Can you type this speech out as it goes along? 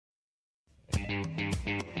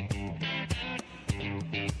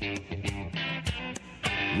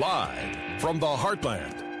Live from the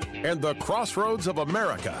heartland and the crossroads of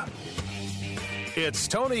America, it's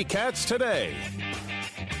Tony Katz Today.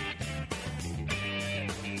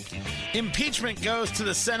 Impeachment goes to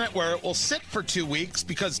the Senate, where it will sit for 2 weeks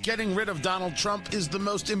because getting rid of Donald Trump is the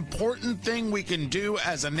most important thing we can do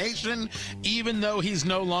as a nation, even though he's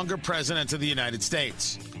no longer president of the United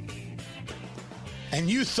States. And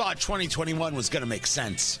you thought 2021 was going to make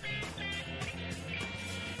sense.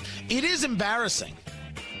 It is embarrassing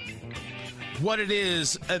what it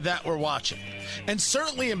is that we're watching. And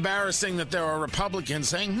certainly embarrassing that there are Republicans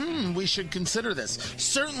saying, we should consider this.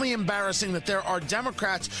 Certainly embarrassing that there are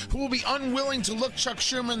Democrats who will be unwilling to look Chuck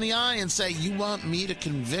Schumer in the eye and say, you want me to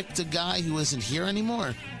convict a guy who isn't here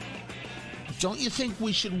anymore? Don't you think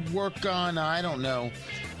we should work on, I don't know,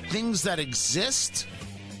 things that exist?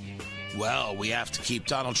 Well, we have to keep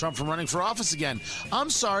Donald Trump from running for office again. I'm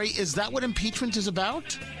sorry, is that what impeachment is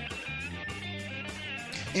about?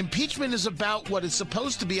 Impeachment is about what is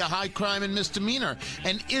supposed to be a high crime and misdemeanor,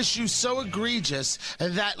 an issue so egregious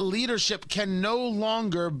that leadership can no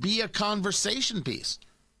longer be a conversation piece.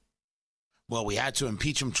 Well, we had to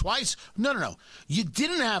impeach him twice. No. You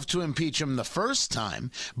didn't have to impeach him the first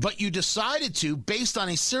time, but you decided to based on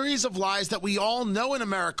a series of lies that we all know in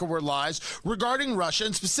America were lies regarding Russia,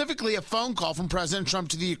 and specifically a phone call from President Trump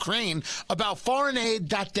to the Ukraine about foreign aid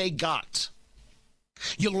that they got.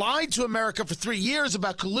 You lied to America for 3 years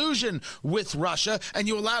about collusion with Russia, and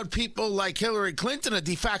you allowed people like Hillary Clinton, a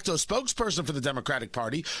de facto spokesperson for the Democratic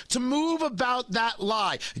Party, to move about that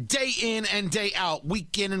lie day in and day out,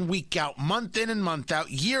 week in and week out, month in and month out,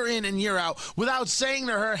 year in and year out, without saying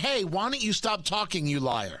to her, hey, why don't you stop talking, you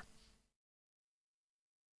liar?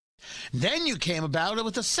 Then you came about it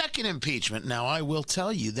with a second impeachment. Now, I will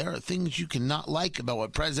tell you, there are things you cannot like about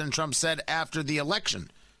what President Trump said after the election.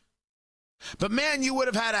 But, man, you would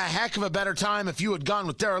have had a heck of a better time if you had gone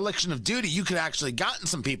with dereliction of duty. You could have actually gotten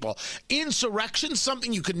some people. Insurrection,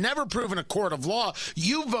 something you could never prove in a court of law,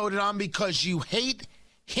 you voted on because you hate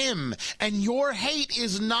him. And your hate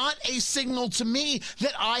is not a signal to me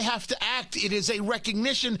that I have to act. It is a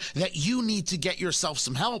recognition that you need to get yourself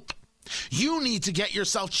some help. You need to get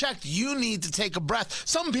yourself checked. You need to take a breath.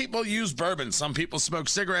 Some people use bourbon. Some people smoke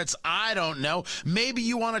cigarettes. I don't know. Maybe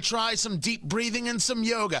you want to try some deep breathing and some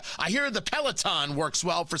yoga. I hear the Peloton works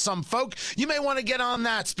well for some folk. You may want to get on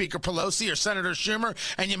that, Speaker Pelosi or Senator Schumer,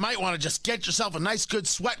 and you might want to just get yourself a nice good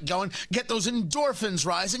sweat going, get those endorphins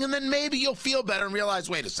rising, and then maybe you'll feel better and realize,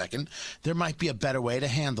 wait a second, there might be a better way to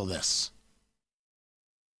handle this.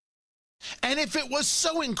 And if it was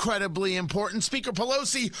so incredibly important, Speaker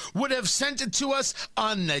Pelosi would have sent it to us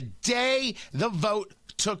on the day the vote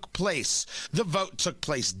took place. The vote took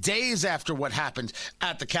place days after what happened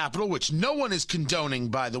at the Capitol, which no one is condoning,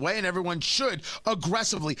 by the way, and everyone should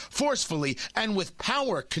aggressively, forcefully, and with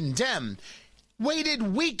power condemn.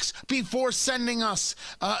 Waited weeks before sending us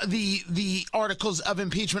the articles of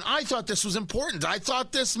impeachment. I thought this was important. I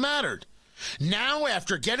thought this mattered. Now,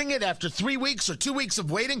 after getting it, after 3 weeks or 2 weeks of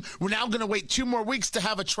waiting, we're now going to wait 2 more weeks to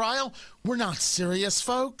have a trial? We're not serious,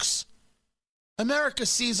 folks. America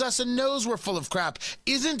sees us and knows we're full of crap.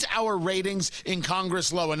 Isn't our ratings in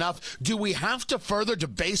Congress low enough? Do we have to further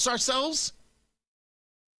debase ourselves?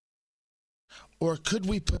 Or could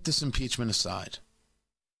we put this impeachment aside,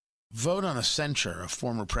 vote on a censure of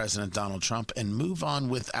former President Donald Trump, and move on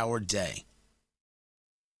with our day?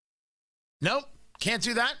 Nope, can't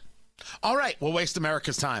do that. All right, we'll waste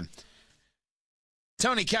America's time.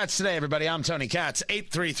 Tony Katz Today, everybody. I'm Tony Katz.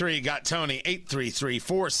 833-GOT-TONY,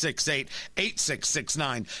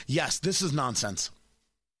 833-468-8669. Yes, this is nonsense.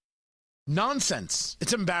 Nonsense.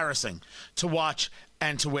 It's embarrassing to watch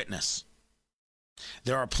and to witness.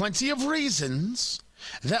 There are plenty of reasons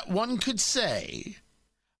that one could say,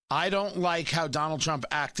 I don't like how Donald Trump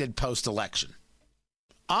acted post-election.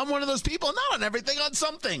 I'm one of those people, not on everything, on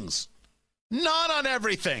some things. Not on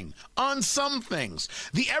everything, on some things.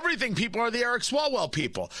 The everything people are the Eric Swalwell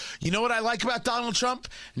people. You know what I like about Donald Trump?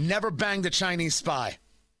 Never banged a Chinese spy.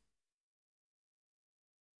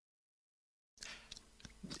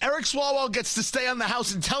 Eric Swalwell gets to stay on the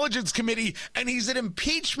House Intelligence Committee, and he's an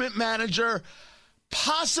impeachment manager,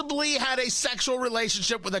 possibly had a sexual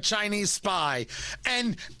relationship with a Chinese spy,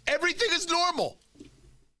 and everything is normal.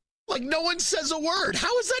 Like, no one says a word.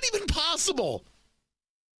 How is that even possible?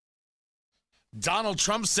 Donald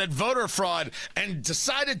Trump said voter fraud and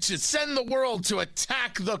decided to send the world to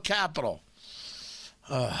attack the Capitol.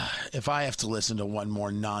 If I have to listen to one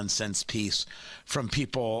more nonsense piece from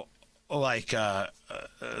people like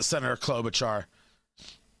Senator Klobuchar,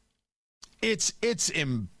 it's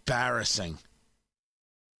embarrassing.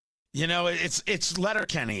 You know, it's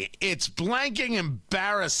Letterkenny. It's blanking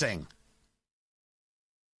embarrassing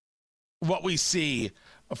what we see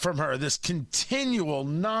from her. This continual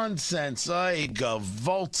nonsense,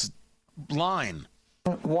 gavolt line.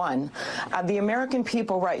 One, the American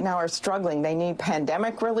people right now are struggling. They need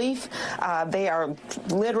pandemic relief. They are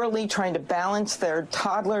literally trying to balance their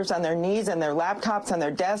toddlers on their knees and their laptops on their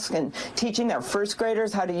desks and teaching their first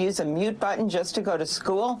graders how to use a mute button just to go to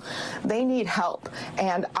school. They need help.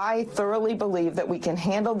 And I thoroughly believe that we can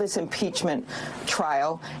handle this impeachment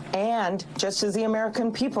trial and, just as the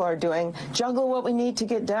American people are doing, juggle what we need to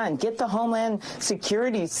get done. Get the Homeland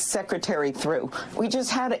Security Secretary through. We just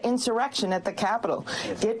had an insurrection at the Capitol.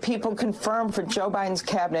 Get people confirmed for Joe Biden's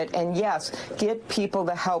cabinet, and yes, get people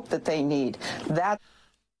the help that they need. That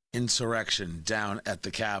insurrection down at the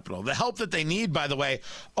Capitol. The help that they need, by the way,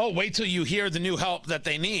 wait till you hear the new help that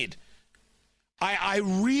they need. I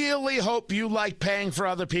really hope you like paying for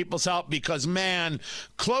other people's help because, man,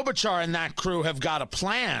 Klobuchar and that crew have got a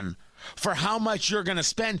plan for how much you're going to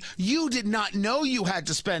spend. You did not know you had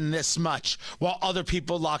to spend this much while other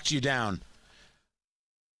people locked you down.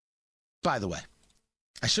 By the way,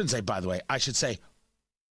 I shouldn't say, by the way, I should say,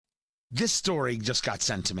 this story just got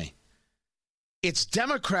sent to me. It's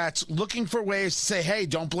Democrats looking for ways to say, hey,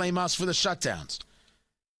 don't blame us for the shutdowns.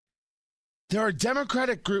 There are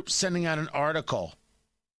Democratic groups sending out an article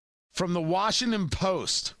from the Washington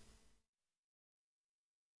Post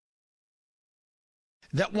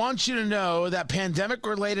that wants you to know that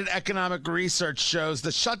pandemic-related economic research shows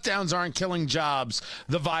the shutdowns aren't killing jobs,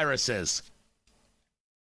 the virus is.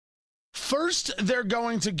 First, they're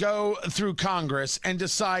going to go through Congress and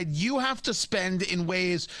decide you have to spend in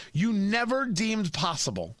ways you never deemed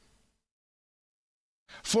possible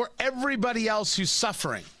for everybody else who's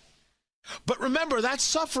suffering. But remember, that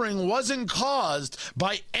suffering wasn't caused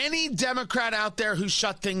by any Democrat out there who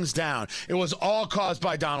shut things down. It was all caused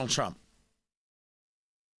by Donald Trump.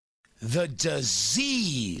 The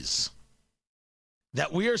disease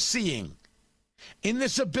that we are seeing in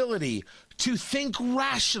this ability to think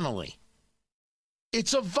rationally.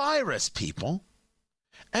 It's a virus, people.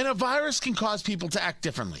 And a virus can cause people to act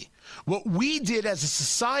differently. What we did as a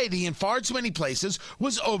society in far too many places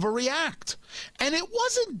was overreact. And it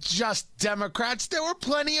wasn't just Democrats. There were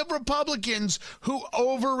plenty of Republicans who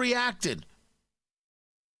overreacted.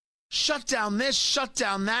 Shut down this, shut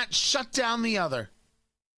down that, shut down the other.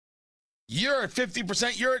 You're at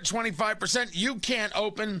 50%, you're at 25%, you can't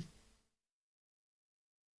open.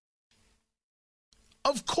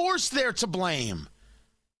 Of course they're to blame.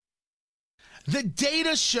 The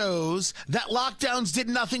data shows that lockdowns did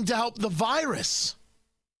nothing to help the virus.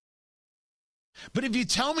 But if you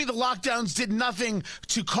tell me the lockdowns did nothing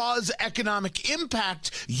to cause economic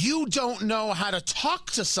impact, you don't know how to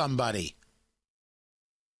talk to somebody.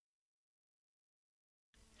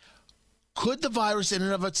 Could the virus in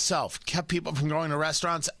and of itself kept people from going to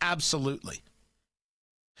restaurants? Absolutely.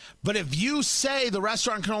 But if you say the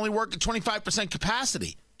restaurant can only work at 25%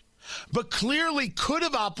 capacity, but clearly could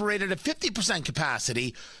have operated at 50%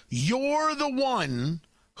 capacity, you're the one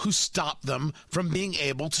who stopped them from being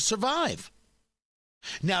able to survive.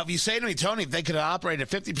 Now, if you say to me, Tony, if they could have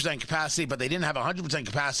operated at 50% capacity, but they didn't have 100%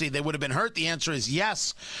 capacity, they would have been hurt. The answer is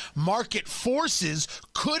yes. Market forces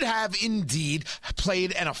could have indeed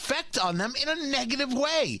played an effect on them in a negative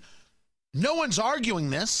way. No one's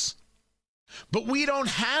arguing this. But we don't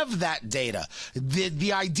have that data.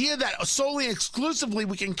 The idea that solely and exclusively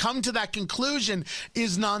we can come to that conclusion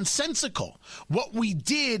is nonsensical. What we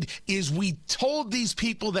did is we told these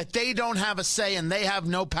people that they don't have a say and they have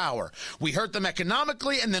no power. We hurt them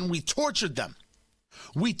economically and then we tortured them.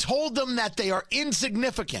 We told them that they are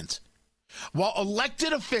insignificant, while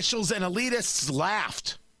elected officials and elitists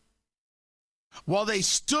laughed. While they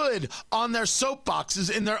stood on their soapboxes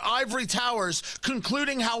in their ivory towers,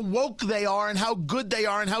 concluding how woke they are and how good they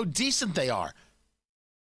are and how decent they are.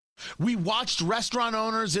 We watched restaurant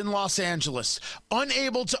owners in Los Angeles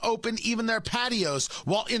unable to open even their patios,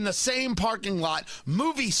 while in the same parking lot,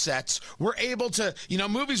 movie sets were able to,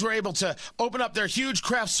 movies were able to open up their huge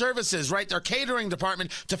craft services, right? Their catering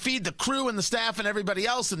department to feed the crew and the staff and everybody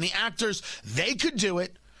else and the actors. They could do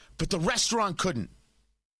it, but the restaurant couldn't.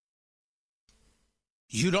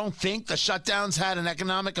 You don't think the shutdowns had an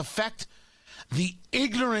economic effect? The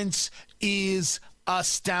ignorance is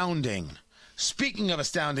astounding. Speaking of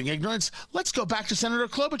astounding ignorance, let's go back to Senator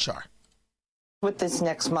Klobuchar. what this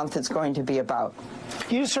next month is going to be about.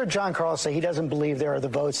 You just heard John Carlos say he doesn't believe there are the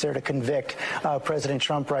votes there to convict President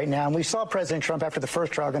Trump right now. And we saw President Trump after the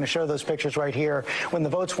first trial, going to show those pictures right here. When the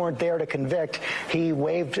votes weren't there to convict, he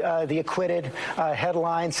waved the acquitted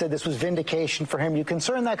headline, said this was vindication for him. You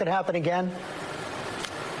concerned that could happen again?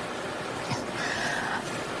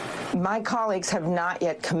 My colleagues have not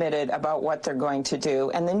yet committed about what they're going to do.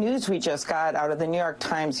 And the news we just got out of the New York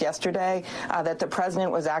Times yesterday that the president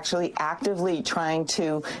was actually actively trying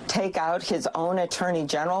to take out his own attorney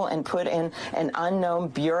general and put in an unknown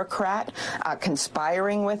bureaucrat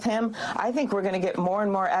conspiring with him. I think we're going to get more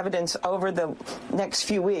and more evidence over the next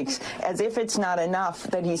few weeks, as if it's not enough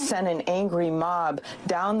that he sent an angry mob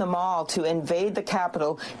down the mall to invade the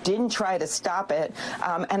Capitol, didn't try to stop it,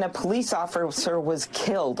 and a police officer was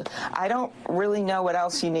killed. I don't really know what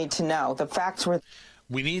else you need to know. The facts were...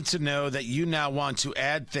 We need to know that you now want to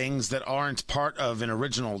add things that aren't part of an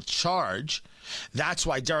original charge. That's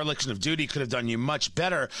why dereliction of duty could have done you much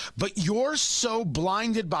better. But you're so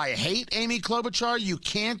blinded by hate, Amy Klobuchar, you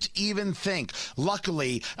can't even think.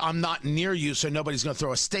 Luckily, I'm not near you, so nobody's going to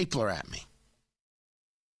throw a stapler at me.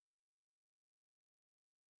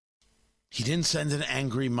 He didn't send an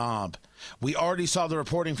angry mob. We already saw the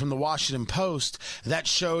reporting from the Washington Post that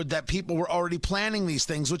showed that people were already planning these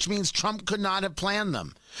things, which means Trump could not have planned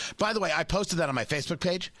them. By the way, I posted that on my Facebook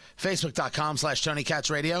page,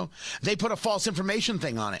 facebook.com/TonyKatzRadio. They put a false information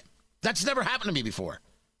thing on it. That's never happened to me before.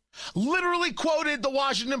 Literally quoted the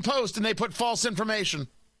Washington Post and they put false information.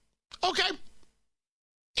 Okay.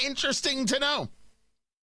 Interesting to know.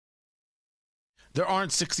 There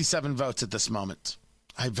aren't 67 votes at this moment.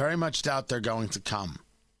 I very much doubt they're going to come.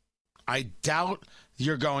 I doubt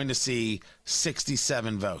you're going to see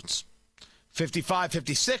 67 votes. 55,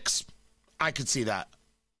 56, I could see that.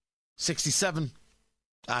 67,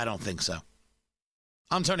 I don't think so.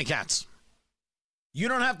 I'm Tony Katz. You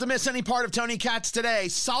don't have to miss any part of Tony Katz Today.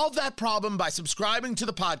 Solve that problem by subscribing to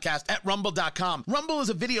the podcast at rumble.com. Rumble is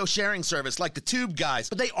a video sharing service like the Tube guys,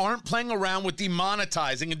 but they aren't playing around with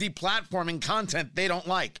demonetizing and deplatforming content they don't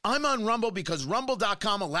like. I'm on Rumble because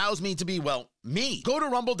rumble.com allows me to be, well, me. Go to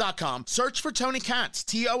rumble.com, search for Tony Katz,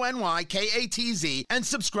 TonyKatz, and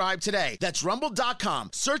subscribe today. That's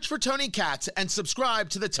rumble.com. Search for Tony Katz and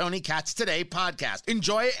subscribe to the Tony Katz Today podcast.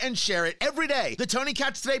 Enjoy it and share it every day. The Tony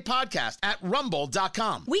Katz Today podcast at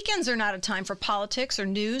rumble.com. Weekends are not a time for politics or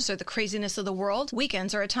news or the craziness of the world.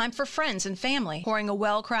 Weekends are a time for friends and family, pouring a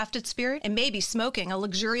well-crafted spirit and maybe smoking a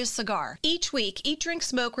luxurious cigar. Each week, Eat, Drink,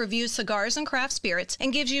 Smoke reviews cigars and craft spirits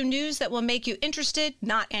and gives you news that will make you interested,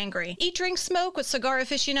 not angry. Eat, Drink, Smoke with cigar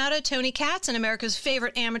aficionado Tony Katz and America's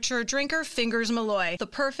favorite amateur drinker, Fingers Malloy. The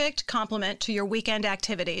perfect complement to your weekend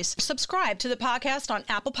activities. Subscribe to the podcast on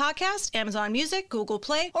Apple Podcasts, Amazon Music, Google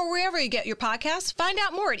Play, or wherever you get your podcasts. Find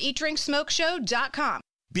out more at eatdrinksmokeshow.com.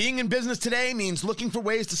 Being in business today means looking for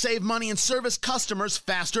ways to save money and service customers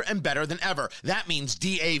faster and better than ever. That means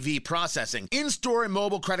DAV processing. In-store and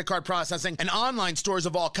mobile credit card processing and online stores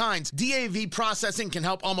of all kinds, DAV processing can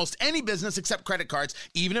help almost any business accept credit cards,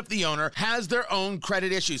 even if the owner has their own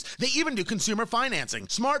credit issues. They even do consumer financing.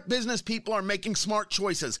 Smart business people are making smart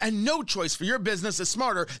choices, and no choice for your business is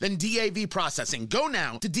smarter than DAV processing. Go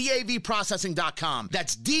now to DAVprocessing.com.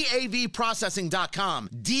 That's DAVprocessing.com.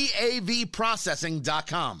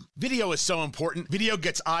 DAVprocessing.com. Video is so important. Video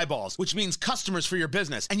gets eyeballs, which means customers for your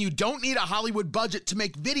business. And you don't need a Hollywood budget to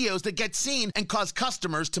make videos that get seen and cause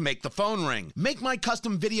customers to make the phone ring.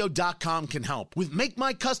 MakeMyCustomVideo.com can help. With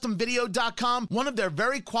MakeMyCustomVideo.com, one of their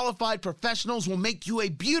very qualified professionals will make you a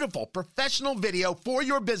beautiful professional video for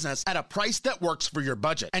your business at a price that works for your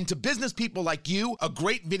budget. And to business people like you, a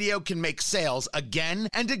great video can make sales again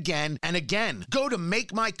and again and again. Go to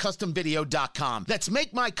MakeMyCustomVideo.com. That's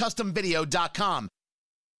MakeMyCustomVideo.com.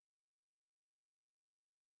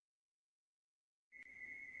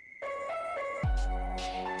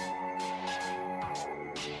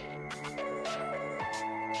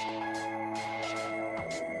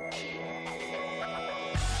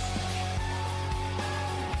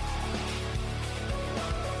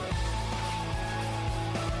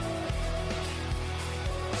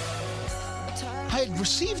 I had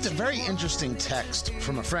received a very interesting text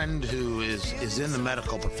from a friend who is in the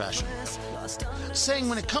medical profession saying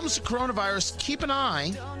when it comes to coronavirus, keep an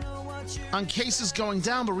eye on cases going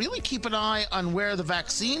down, but really keep an eye on where the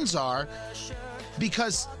vaccines are,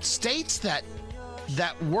 because states that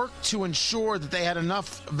worked to ensure that they had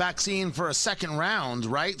enough vaccine for a second round,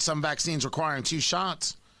 right? Some vaccines requiring 2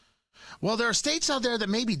 shots. Well, there are states out there that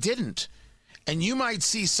maybe didn't. And you might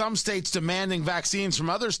see some states demanding vaccines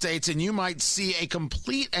from other states, and you might see a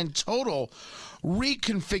complete and total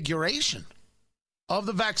reconfiguration of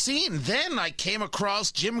the vaccine. Then I came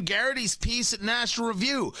across Jim Garrity's piece at National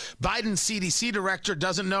Review. Biden's CDC director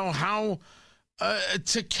doesn't know how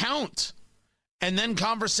to count. And then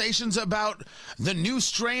conversations about the new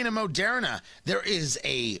strain of Moderna. There is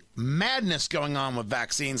a madness going on with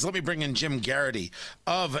vaccines. Let me bring in Jim Garrity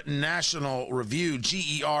of National Review.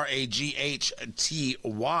 Geraghty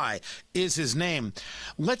is his name.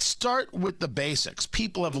 Let's start with the basics.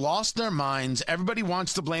 People have lost their minds. Everybody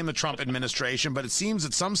wants to blame the Trump administration, but it seems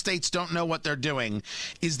that some states don't know what they're doing.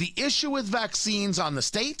 Is the issue with vaccines on the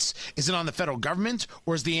states? Is it on the federal government?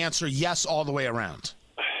 Or is the answer yes all the way around?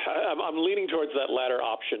 I'm leaning towards that latter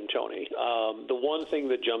option, Tony. The one thing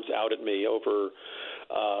that jumps out at me over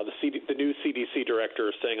the new CDC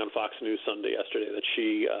director saying on Fox News Sunday yesterday that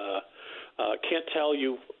she can't tell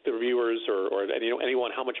you, the viewers, or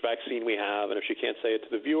anyone how much vaccine we have, and if she can't say it to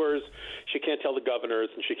the viewers, she can't tell the governors,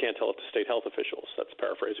 and she can't tell it to state health officials. That's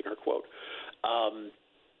paraphrasing her quote.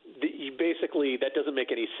 Basically, that doesn't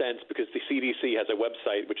make any sense because the CDC has a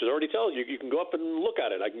website which already tells you can go up and look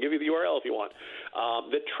at it. I can give you the URL if you want.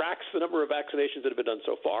 That tracks the number of vaccinations that have been done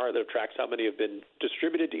so far. That tracks how many have been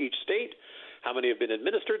distributed to each state, how many have been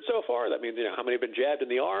administered so far. That means how many have been jabbed in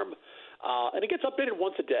the arm, and it gets updated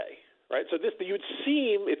once a day. Right, so it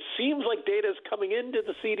seems like data is coming into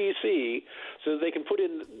the CDC so that they can put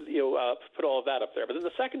all of that up there. But then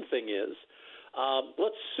the second thing is,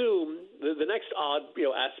 let's assume the next odd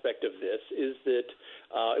aspect of this is that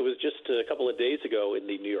it was just a couple of days ago in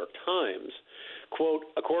the New York Times, quote,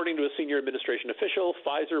 according to a senior administration official,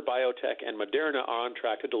 Pfizer, BioNTech, and Moderna are on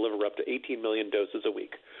track to deliver up to 18 million doses a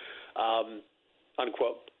week,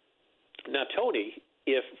 unquote. Now, Tony,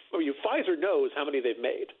 if Pfizer knows how many they've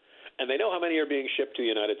made, and they know how many are being shipped to the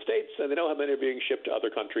United States, and they know how many are being shipped to other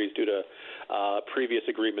countries due to previous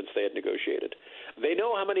agreements they had negotiated. They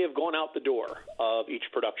know how many have gone out the door of each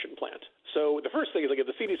production plant. So the first thing is, if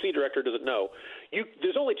the CDC director doesn't know,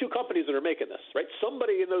 there's only two companies that are making this, right?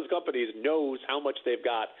 Somebody in those companies knows how much they've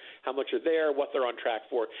got, how much are there, what they're on track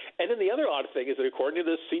for. And then the other odd thing is that according to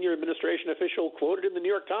this senior administration official quoted in the New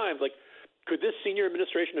York Times, could this senior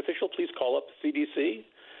administration official please call up the CDC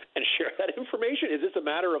and share that information? Is this a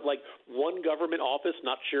matter of one government office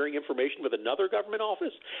not sharing information with another government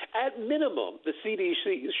office? At minimum, the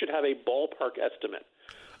CDC should have a ballpark estimate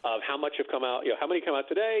of how much have come out, how many come out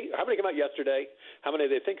today, how many come out yesterday, how many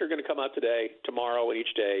they think are going to come out today, tomorrow, and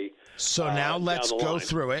each day. So now let's go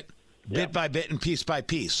through it bit by bit and piece by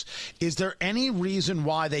piece. Is there any reason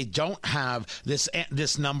why they don't have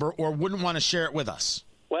this number or wouldn't want to share it with us?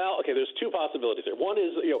 Well, okay, there's two possibilities there. One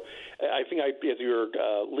is, I think as you were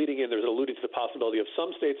leading in, there's alluding to the possibility of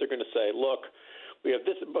some states are going to say, look, we have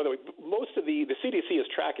this. By the way, most of the CDC is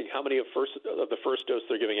tracking how many of the first dose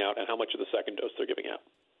they're giving out and how much of the second dose they're giving out.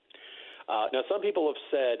 Now, some people have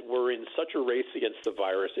said we're in such a race against the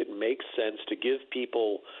virus, it makes sense to give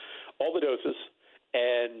people all the doses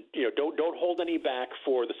and don't hold any back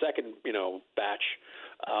for the second batch.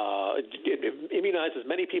 Immunize as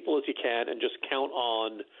many people as you can and just count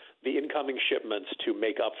on the incoming shipments to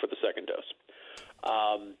make up for the second dose.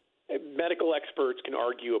 Medical experts can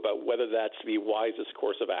argue about whether that's the wisest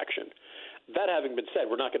course of action. That having been said,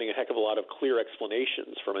 we're not getting a heck of a lot of clear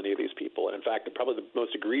explanations from any of these people. And in fact, probably the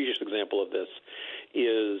most egregious example of this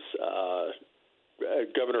is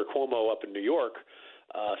Governor Cuomo up in New York,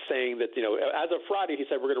 saying that, as of Friday, he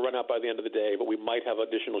said we're going to run out by the end of the day, but we might have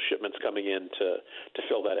additional shipments coming in to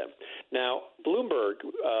fill that in. Now, Bloomberg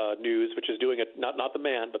News, which is doing it, not the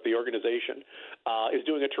man, but the organization, is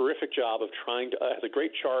doing a terrific job of trying to, has a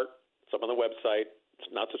great chart. It's up on the website.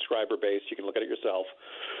 It's not subscriber-based. You can look at it yourself.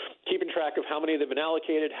 Keeping track of how many have been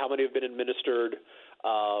allocated, how many have been administered,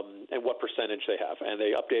 and what percentage they have. And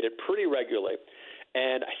they update it pretty regularly.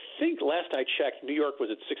 And I think last I checked, New York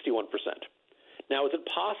was at 61%. Now, is it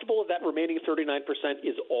possible that remaining 39%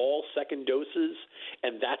 is all second doses,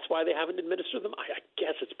 and that's why they haven't administered them? I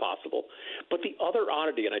guess it's possible. But the other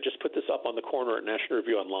oddity, and I just put this up on the corner at National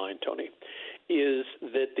Review Online, Tony, is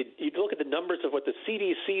that you look at the numbers of what the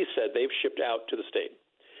CDC said they've shipped out to the state,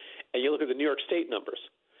 and you look at the New York State numbers.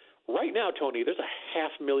 Right now, Tony, there's a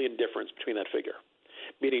 500,000 difference between that figure,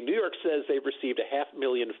 meaning New York says they've received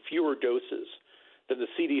 500,000 fewer doses than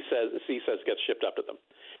the CDC says gets shipped up to them.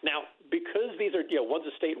 Now, because these are, one's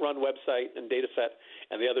a state-run website and data set,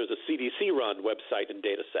 and the other is a CDC-run website and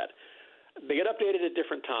data set, they get updated at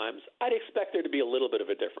different times. I'd expect there to be a little bit of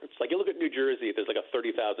a difference. You look at New Jersey, there's a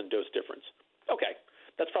 30,000 dose difference. Okay,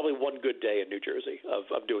 that's probably one good day in New Jersey of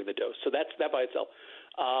doing the dose. So that's that by itself.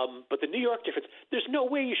 But the New York difference, there's no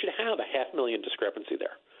way you should have a 500,000 discrepancy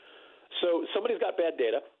there. So somebody's got bad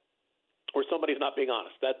data. or somebody's not being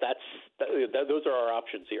honest. Those are our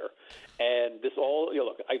options here. And this all,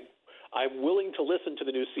 look, I'm willing to listen to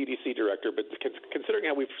the new CDC director, but considering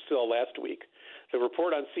how we saw last week, the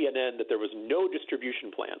report on CNN that there was no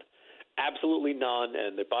distribution plan, absolutely none,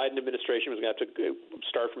 and the Biden administration was going to have to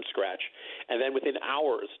start from scratch. And then within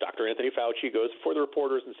hours, Dr. Anthony Fauci goes before the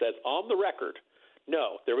reporters and says, on the record,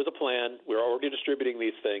 no, there was a plan. We're already distributing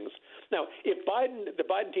these things. Now, if the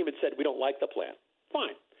Biden team had said we don't like the plan,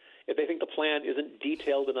 fine. If they think the plan isn't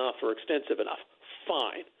detailed enough or extensive enough,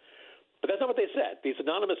 fine. But that's not what they said. These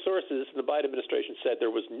anonymous sources in the Biden administration said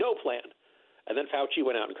there was no plan, and then Fauci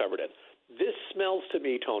went out and covered it. This smells to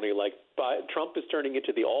me, Tony, like Trump is turning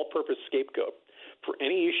into the all-purpose scapegoat for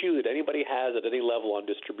any issue that anybody has at any level on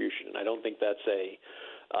distribution, and I don't think that's a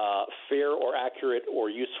fair or accurate or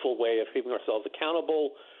useful way of keeping ourselves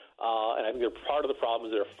accountable. And I think part of the problem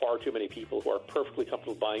is there are far too many people who are perfectly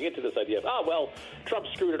comfortable buying into this idea of, Trump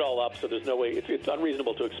screwed it all up, so there's no way. It's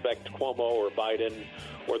unreasonable to expect Cuomo or Biden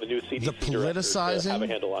or the new CDC director to have a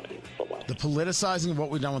handle on it for a while. The politicizing of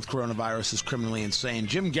what we've done with coronavirus is criminally insane.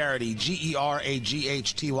 Jim Garrity,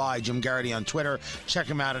 Geraghty, Jim Garrity on Twitter. Check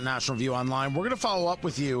him out at National Review Online. We're going to follow up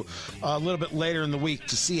with you a little bit later in the week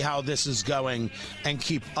to see how this is going and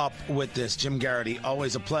keep up with this. Jim Garrity,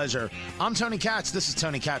 always a pleasure. I'm Tony Katz. This is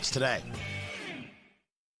Tony Katz Today.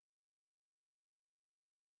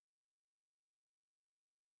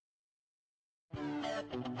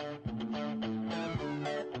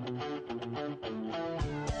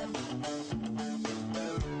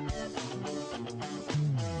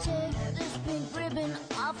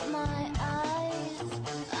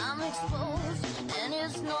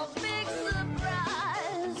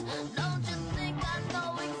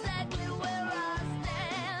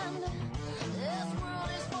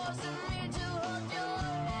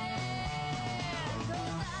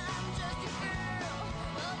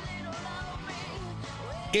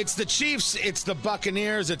 It's the Chiefs, it's the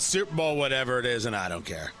Buccaneers, it's Super Bowl, whatever it is, and I don't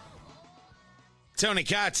care. Tony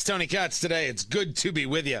Katz Today. It's good to be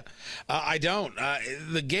with you. I don't.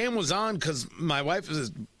 The game was on because my wife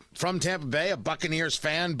is from Tampa Bay, a Buccaneers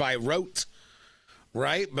fan by rote,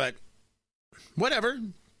 right? But whatever.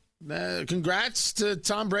 Congrats to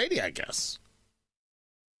Tom Brady, I guess.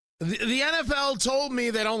 The NFL told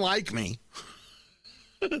me they don't like me.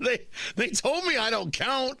 They told me I don't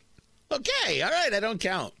count. Okay, all right, I don't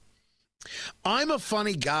count. I'm a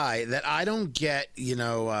funny guy that I don't get,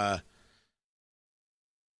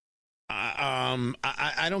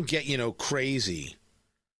 I don't get, crazy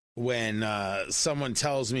when someone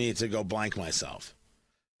tells me to go blank myself,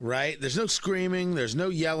 right? There's no screaming, there's no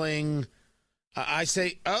yelling. I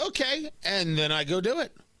say, okay, and then I go do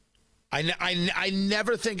it. I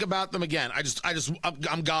never think about them again.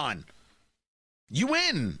 I'm gone. You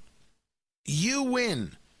win.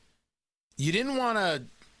 You didn't want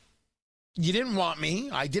me.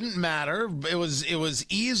 I didn't matter. It was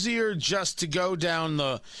easier just to go down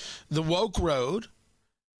the woke road.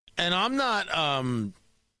 And I'm not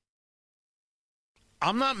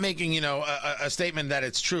making, a statement that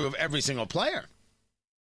it's true of every single player.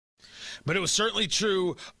 But it was certainly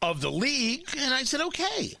true of the league, and I said,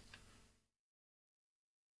 okay.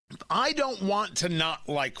 I don't want to not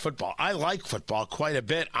like football. I like football quite a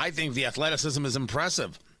bit. I think the athleticism is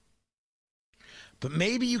impressive. But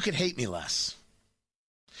maybe you could hate me less.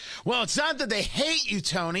 Well, it's not that they hate you,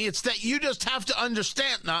 Tony. It's that you just have to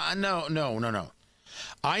understand. No.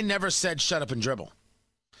 I never said shut up and dribble.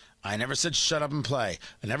 I never said shut up and play.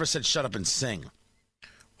 I never said shut up and sing.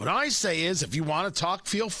 What I say is if you want to talk,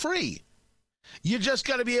 feel free. You just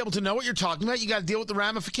got to be able to know what you're talking about. You got to deal with the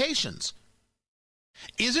ramifications.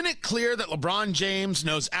 Isn't it clear that LeBron James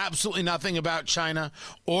knows absolutely nothing about China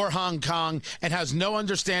or Hong Kong and has no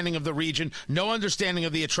understanding of the region, no understanding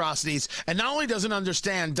of the atrocities, and not only doesn't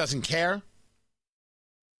understand, doesn't care?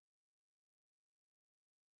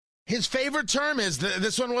 His favorite term is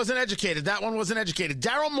this one wasn't educated, that one wasn't educated.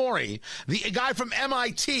 Daryl Morey, the guy from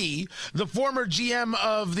MIT, the former GM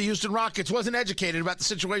of the Houston Rockets, wasn't educated about the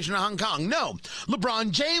situation in Hong Kong. No,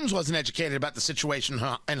 LeBron James wasn't educated about the situation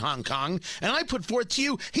in Hong Kong. And I put forth to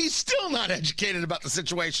you, he's still not educated about the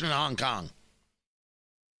situation in Hong Kong.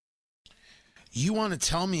 You want to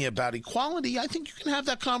tell me about equality? I think you can have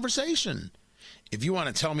that conversation. If you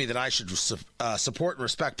want to tell me that I should support and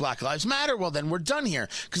respect Black Lives Matter, well, then we're done here,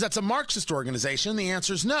 because that's a Marxist organization. The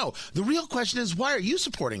answer is no. The real question is, why are you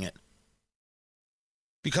supporting it?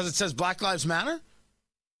 Because it says Black Lives Matter?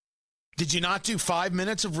 Did you not do 5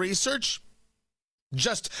 minutes of research?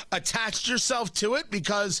 Just attached yourself to it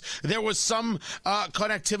because there was some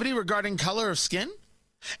connectivity regarding color of skin?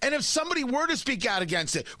 And if somebody were to speak out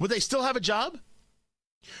against it, would they still have a job?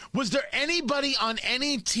 Was there anybody on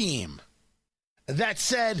any team that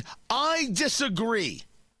said, I disagree?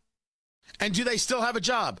 And do they still have a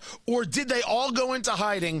job? Or did they all go into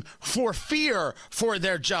hiding for fear for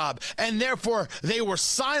their job, and therefore they were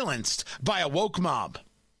silenced by a woke mob?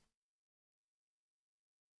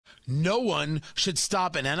 No one should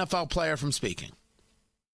stop an NFL player from speaking.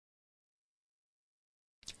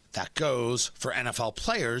 That goes for NFL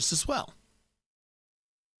players as well.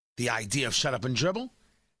 The idea of shut up and dribble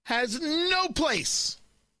has no place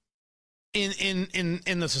in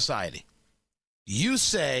the society. You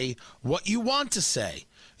say what you want to say.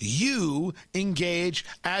 You engage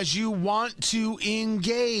as you want to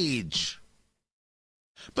engage.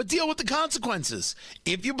 But deal with the consequences.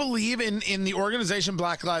 If you believe in the organization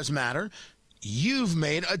Black Lives Matter, you've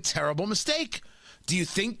made a terrible mistake. Do you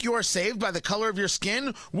think you are saved by the color of your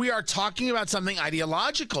skin? We are talking about something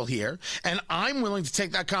ideological here, and I'm willing to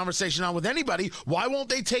take that conversation on with anybody. Why won't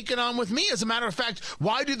they take it on with me? As a matter of fact,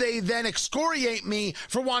 why do they then excoriate me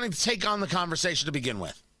for wanting to take on the conversation to begin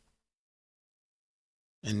with?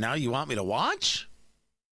 And now you want me to watch?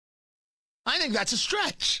 I think that's a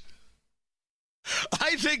stretch.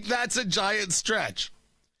 I think that's a giant stretch.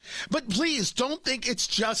 But please don't think it's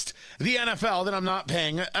just the NFL that I'm not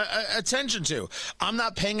paying attention to. I'm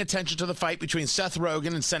not paying attention to the fight between Seth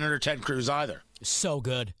Rogen and Senator Ted Cruz either. So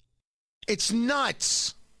good. It's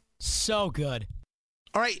nuts. So good.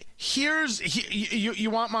 All right, you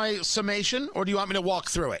want my summation, or do you want me to walk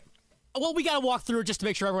through it? Well, we got to walk through it just to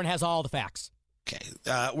make sure everyone has all the facts. Okay,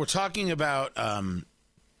 we're talking about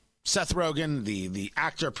Seth Rogen, the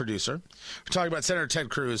actor-producer. We're talking about Senator Ted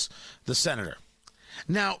Cruz, the senator.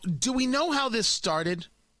 Now, do we know how this started?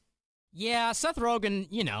 Yeah, Seth Rogen,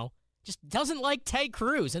 just doesn't like Ted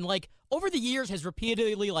Cruz, and over the years has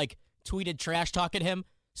repeatedly tweeted trash talk at him.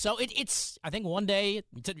 So it's I think one day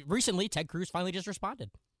recently Ted Cruz finally just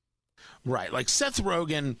responded. Right, Seth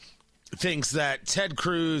Rogen thinks that Ted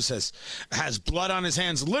Cruz has blood on his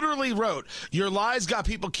hands. Literally wrote, "Your lies got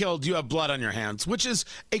people killed. You have blood on your hands," which is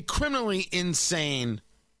a criminally insane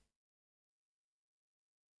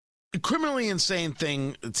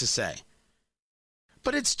thing to say.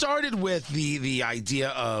 But it started with the idea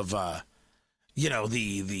of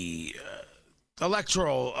the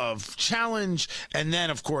electoral of challenge, and then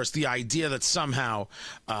of course the idea that somehow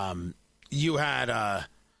you had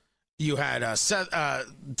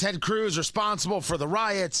Ted Cruz responsible for the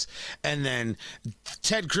riots, and then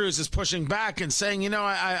Ted Cruz is pushing back and saying,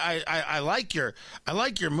 I like your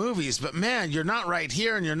movies, but man, you're not right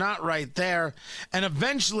here and you're not right there. And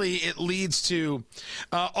eventually it leads to,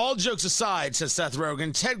 all jokes aside, says Seth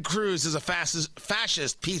Rogen, Ted Cruz is a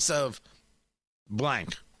fascist piece of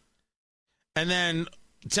blank. And then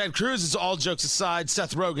Ted Cruz is all jokes aside,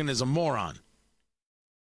 Seth Rogen is a moron.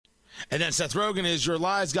 And then Seth Rogen is, your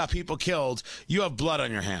lies got people killed. You have blood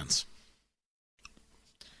on your hands.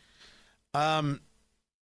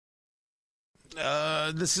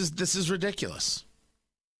 This is ridiculous.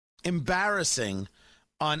 Embarrassing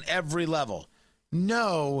on every level.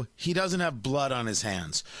 No, he doesn't have blood on his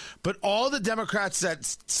hands. But all the Democrats that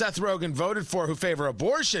Seth Rogen voted for who favor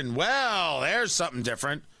abortion, well, there's something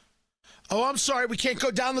different. Oh, I'm sorry, we can't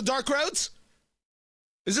go down the dark roads?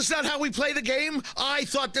 Is this not how we play the game? I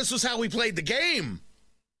thought this was how we played the game.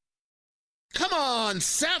 Come on,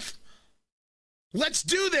 Seth. Let's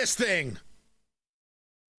do this thing.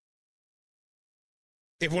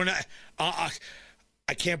 If we're not,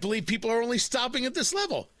 I can't believe people are only stopping at this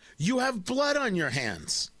level. You have blood on your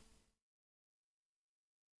hands.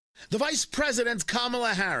 The Vice President,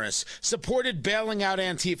 Kamala Harris, supported bailing out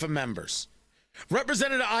Antifa members.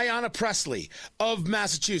 Representative Ayanna Pressley of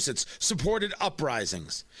Massachusetts supported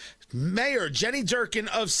uprisings. Mayor Jenny Durkan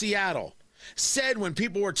of Seattle said when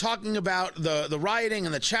people were talking about the rioting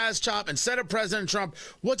and the Chaz Chop and said to President Trump,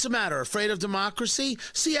 what's the matter, afraid of democracy?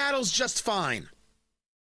 Seattle's just fine.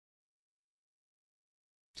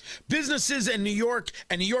 Businesses in New York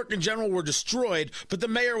and New York in general were destroyed, but the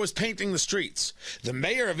mayor was painting the streets. The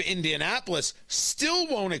mayor of Indianapolis still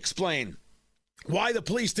won't explain why the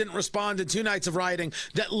police didn't respond to 2 nights of rioting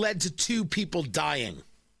that led to 2 people dying.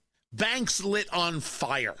 Banks lit on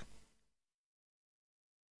fire.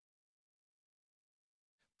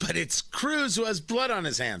 But it's Cruz who has blood on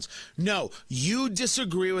his hands. No, you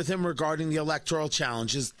disagree with him regarding the electoral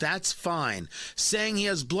challenges. That's fine. Saying he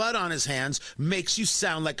has blood on his hands makes you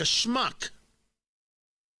sound like a schmuck.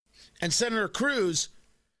 And Senator Cruz,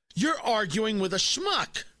 you're arguing with a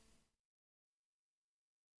schmuck.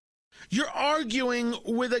 You're arguing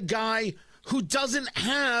with a guy who doesn't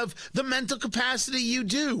have the mental capacity you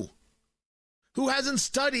do. who hasn't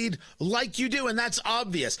studied like you do, and that's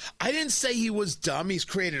obvious. I didn't say he was dumb. He's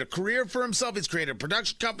created a career for himself. He's created a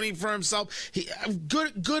production company for himself.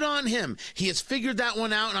 Good on him. He has figured that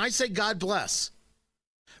one out, and I say God bless.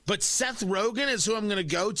 But Seth Rogen is who I'm going to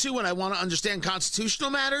go to when I want to understand constitutional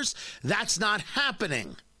matters. That's not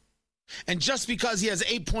happening. And just because he has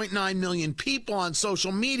 8.9 million people on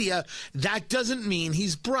social media, that doesn't mean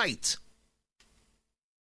he's bright.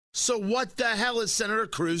 So what the hell is Senator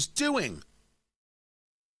Cruz doing?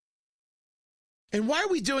 And why are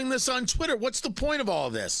we doing this on Twitter? What's the point of all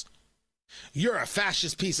of this? You're a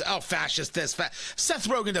fascist piece of, fascist this. Seth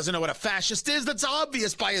Rogen doesn't know what a fascist is. That's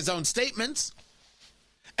obvious by his own statements.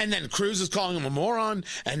 And then Cruz is calling him a moron.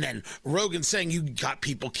 And then Rogen saying you got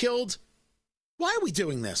people killed. Why are we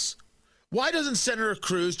doing this? Why doesn't Senator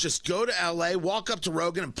Cruz just go to L.A., walk up to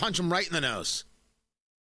Rogen, and punch him right in the nose?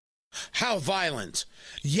 How violent.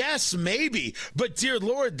 Yes, maybe. But dear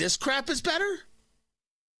Lord, this crap is better?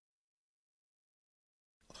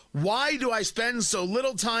 Why do I spend so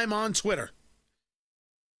little time on Twitter?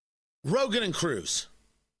 Rogen and Cruz.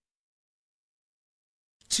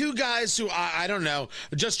 Two guys who, I don't know,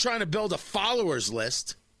 are just trying to build a followers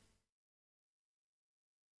list.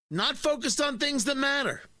 Not focused on things that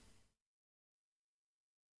matter.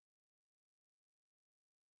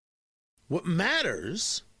 What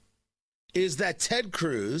matters is that Ted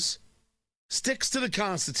Cruz sticks to the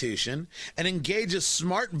Constitution and engages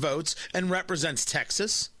smart votes and represents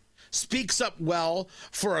Texas, speaks up well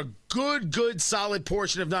for a good, solid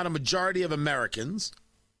portion, if not a majority of Americans.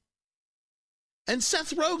 And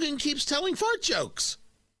Seth Rogen keeps telling fart jokes.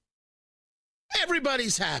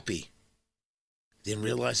 Everybody's happy. Didn't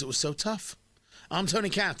realize it was so tough. I'm Tony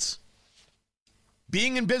Katz.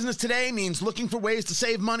 Being in business today means looking for ways to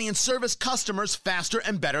save money and service customers faster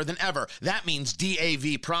and better than ever. That means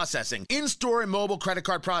DAV processing. In-store and mobile credit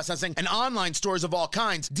card processing and online stores of all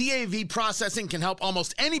kinds, DAV processing can help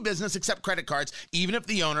almost any business accept credit cards, even if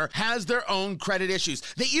the owner has their own credit issues.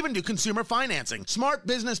 They even do consumer financing. Smart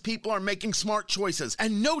business people are making smart choices,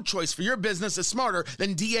 and no choice for your business is smarter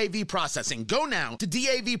than DAV processing. Go now to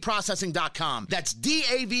DAVprocessing.com. That's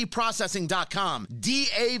DAVprocessing.com.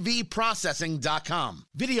 DAVprocessing.com.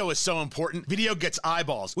 Video is so important. Video gets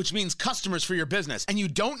eyeballs, which means customers for your business. And you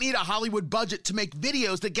don't need a Hollywood budget to make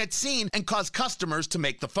videos that get seen and cause customers to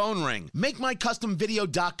make the phone ring.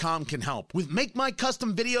 MakeMyCustomVideo.com can help. With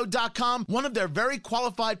MakeMyCustomVideo.com, one of their very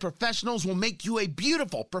qualified professionals will make you a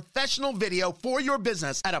beautiful professional video for your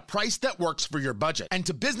business at a price that works for your budget. And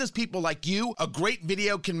to business people like you, a great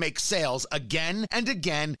video can make sales again and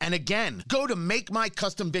again and again. Go to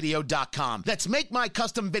MakeMyCustomVideo.com. That's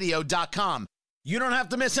MakeMyCustomVideo.com. You don't have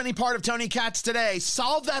to miss any part of Tony Katz Today.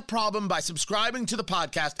 Solve that problem by subscribing to the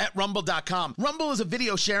podcast at Rumble.com. Rumble is a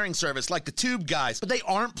video sharing service like the Tube guys, but they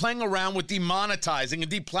aren't playing around with demonetizing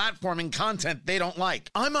and deplatforming content they don't like.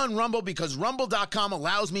 I'm on Rumble because Rumble.com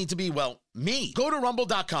allows me to be, me. Go to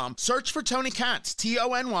Rumble.com, search for Tony Katz,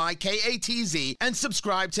 TonyKatz, and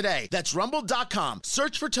subscribe today. That's Rumble.com.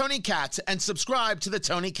 Search for Tony Katz and subscribe to the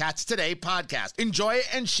Tony Katz Today podcast. Enjoy it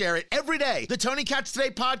and share it every day. The Tony Katz Today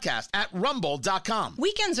podcast at Rumble.com.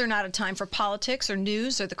 Weekends are not a time for politics or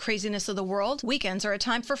news or the craziness of the world. Weekends are a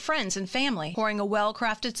time for friends and family, pouring a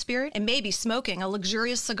well-crafted spirit and maybe smoking a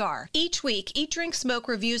luxurious cigar. Each week, Eat, Drink, Smoke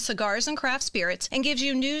reviews cigars and craft spirits and gives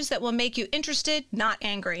you news that will make you interested, not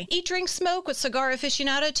angry. Eat, Drink, Smoke with cigar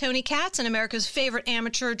aficionado Tony Katz and America's favorite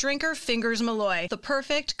amateur drinker, Fingers Malloy. The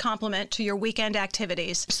perfect complement to your weekend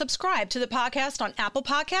activities. Subscribe to the podcast on Apple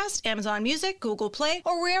Podcasts, Amazon Music, Google Play,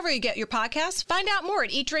 or wherever you get your podcasts. Find out more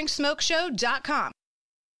at eatdrinksmokeshow.com.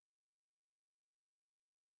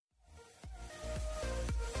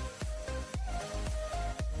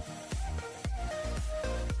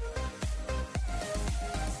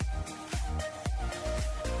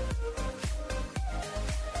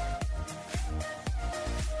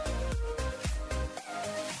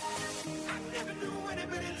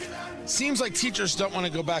 Seems like teachers don't want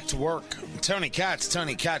to go back to work. Tony Katz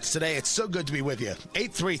Today. It's so good to be with you.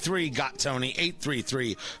 833-GOT-TONY,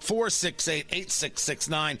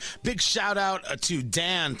 833-468-8669. Big shout out to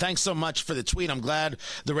Dan. Thanks so much for the tweet. I'm glad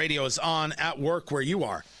the radio is on at work where you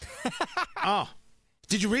are. Oh,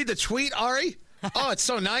 did you read the tweet, Ari? Oh, it's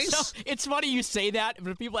so nice. So, it's funny you say that,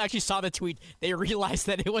 but if people actually saw the tweet, they realized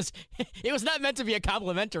that it was not meant to be a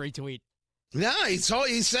complimentary tweet. No, he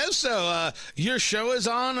says so. Your show is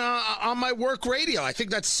on my work radio. I think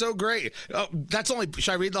that's so great. Should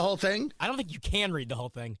I read the whole thing? I don't think you can read the whole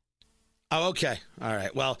thing. Oh, okay. All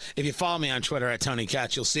right. Well, if you follow me on Twitter at Tony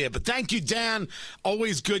Katz, you'll see it. But thank you, Dan.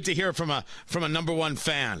 Always good to hear from a number one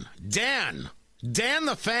fan. Dan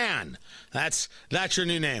the fan. That's your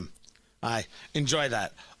new name. I enjoy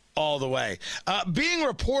that all the way. Being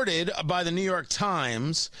reported by the New York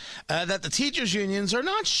Times that the teachers' unions are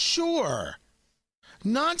not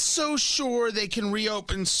so sure they can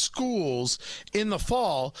reopen schools in the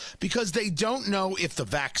fall because they don't know if the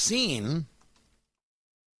vaccine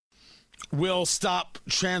will stop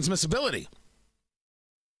transmissibility.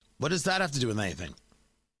 What does that have to do with anything?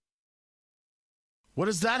 What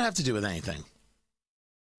does that have to do with anything?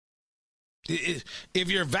 If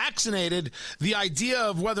you're vaccinated, the idea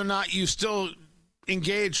of whether or not you still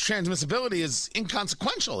engage transmissibility is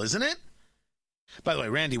inconsequential, isn't it? By the way,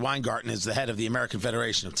 Randy Weingarten is the head of the American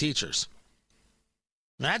Federation of Teachers.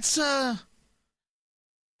 That's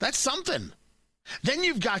something. Then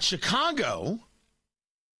you've got Chicago,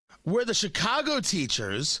 where the Chicago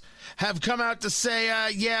teachers have come out to say,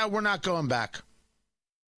 yeah, we're not going back.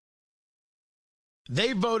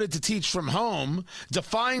 They voted to teach from home,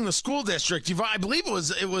 defying the school district. I believe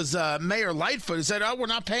it was Mayor Lightfoot who said, oh, we're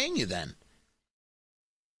not paying you then.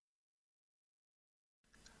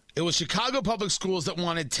 It was Chicago Public Schools that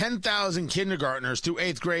wanted 10,000 kindergartners through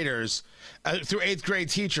eighth grade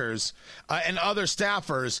teachers and other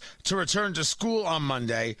staffers to return to school on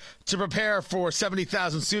Monday to prepare for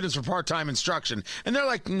 70,000 students for part-time instruction. And they're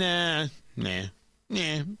like, nah.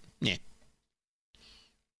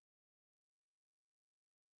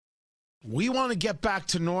 We want to get back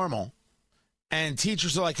to normal. And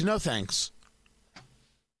teachers are like, no, thanks.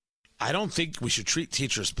 I don't think we should treat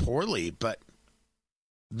teachers poorly, but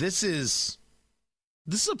this is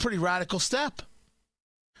a pretty radical step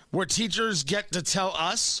where teachers get to tell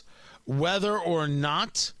us whether or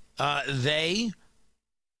not they're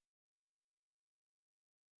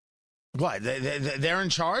in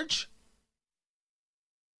charge.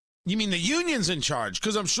 You mean the union's in charge?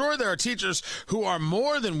 Because I'm sure there are teachers who are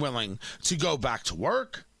more than willing to go back to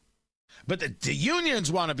work, but the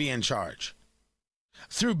unions want to be in charge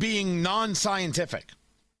through being non-scientific,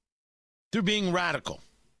 through being radical.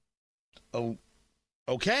 Oh,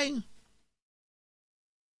 okay.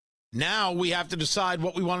 Now we have to decide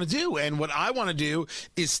what we want to do. And what I want to do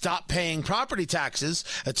is stop paying property taxes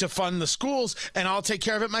to fund the schools, and I'll take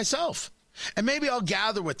care of it myself. And maybe I'll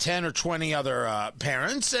gather with 10 or 20 other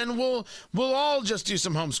parents, and we'll all just do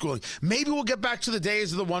some homeschooling. Maybe we'll get back to the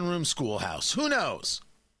days of the one-room schoolhouse. Who knows?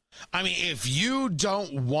 I mean, if you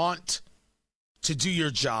don't want to do your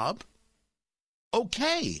job,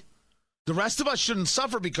 okay. The rest of us shouldn't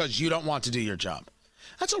suffer because you don't want to do your job.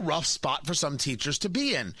 That's a rough spot for some teachers to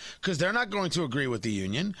be in because they're not going to agree with the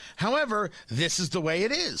union. However, this is the way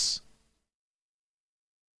it is.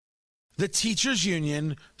 The teachers'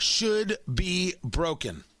 union should be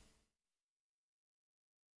broken.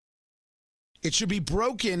 It should be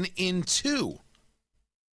broken in two.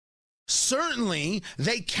 Certainly,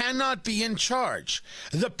 they cannot be in charge.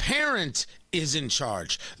 The parent is in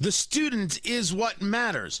charge. The student is what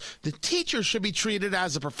matters. The teacher should be treated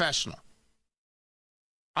as a professional.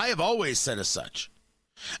 I have always said as such.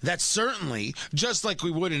 That certainly, just like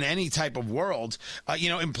we would in any type of world,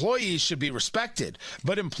 employees should be respected,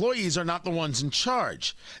 but employees are not the ones in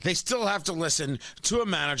charge. They still have to listen to a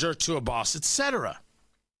manager, to a boss, etc.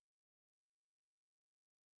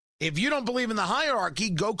 If you don't believe in the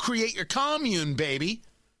hierarchy, go create your commune, baby,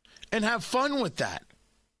 and have fun with that,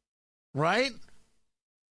 right?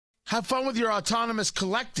 Have fun with your autonomous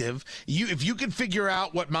collective. If you can figure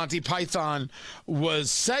out what Monty Python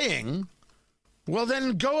was saying, well,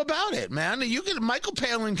 then go about it, man. Michael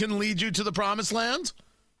Palin can lead you to the promised land.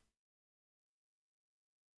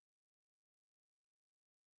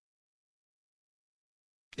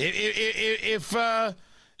 If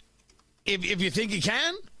you think you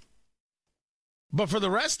can. But for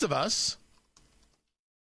the rest of us,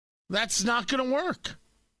 that's not going to work.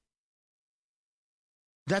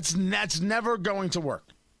 That's never going to work.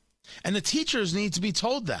 And the teachers need to be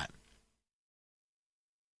told that.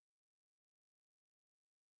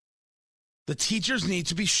 The teachers need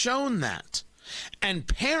to be shown that. And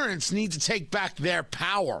parents need to take back their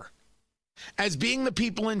power as being the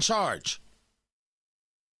people in charge.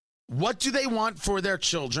 What do they want for their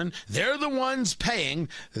children? They're the ones paying.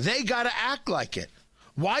 They got to act like it.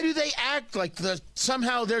 Why do they act like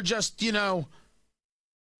somehow they're just,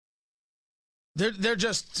 they're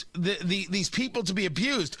just these people to be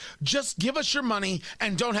abused? Just give us your money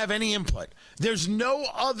and don't have any input. There's no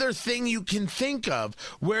other thing you can think of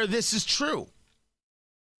where this is true.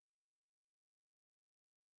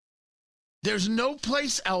 There's no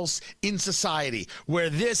place else in society where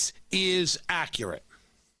this is accurate.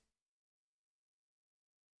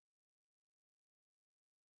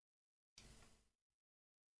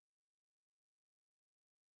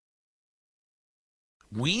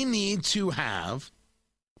 we need to have,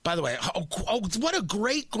 by the way, what a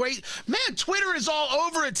great, man, Twitter is all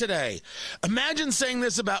over it today. Imagine saying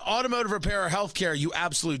this about automotive repair or healthcare, you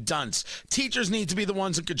absolute dunce. Teachers need to be the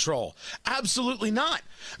ones in control. Absolutely not.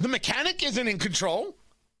 The mechanic isn't in control.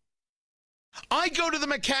 I go to the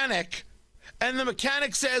mechanic, and the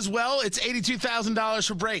mechanic says, well, it's $82,000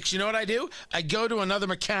 for brakes. You know what I do? I go to another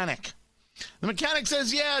mechanic. The mechanic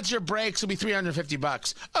says, yeah, it's your brakes. It'll be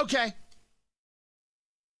 $350. Okay.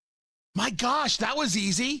 My gosh, that was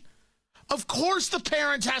easy. Of course the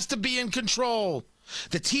parent has to be in control.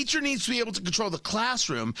 The teacher needs to be able to control the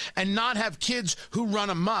classroom and not have kids who run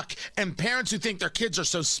amok and parents who think their kids are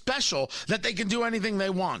so special that they can do anything they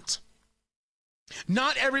want.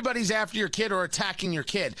 Not everybody's after your kid or attacking your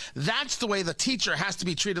kid. That's the way the teacher has to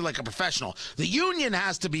be treated like a professional. The union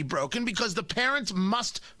has to be broken because the parents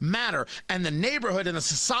must matter, and the neighborhood and the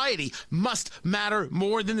society must matter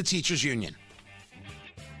more than the teachers' union.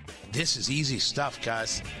 This is easy stuff,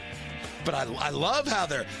 guys. But I love how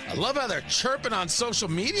they're chirping on social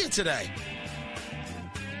media today.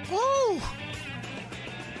 Woo!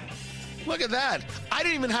 Look at that. I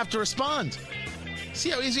didn't even have to respond. See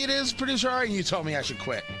how easy it is, producer Ari? You told me I should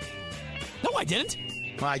quit. No, I didn't.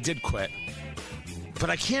 Well, I did quit. But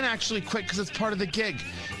I can't actually quit because it's part of the gig.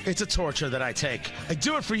 It's a torture that I take. I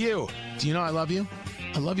do it for you. Do you know I love you?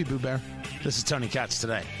 I love you, Boo Bear. This is Tony Katz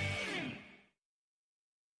Today.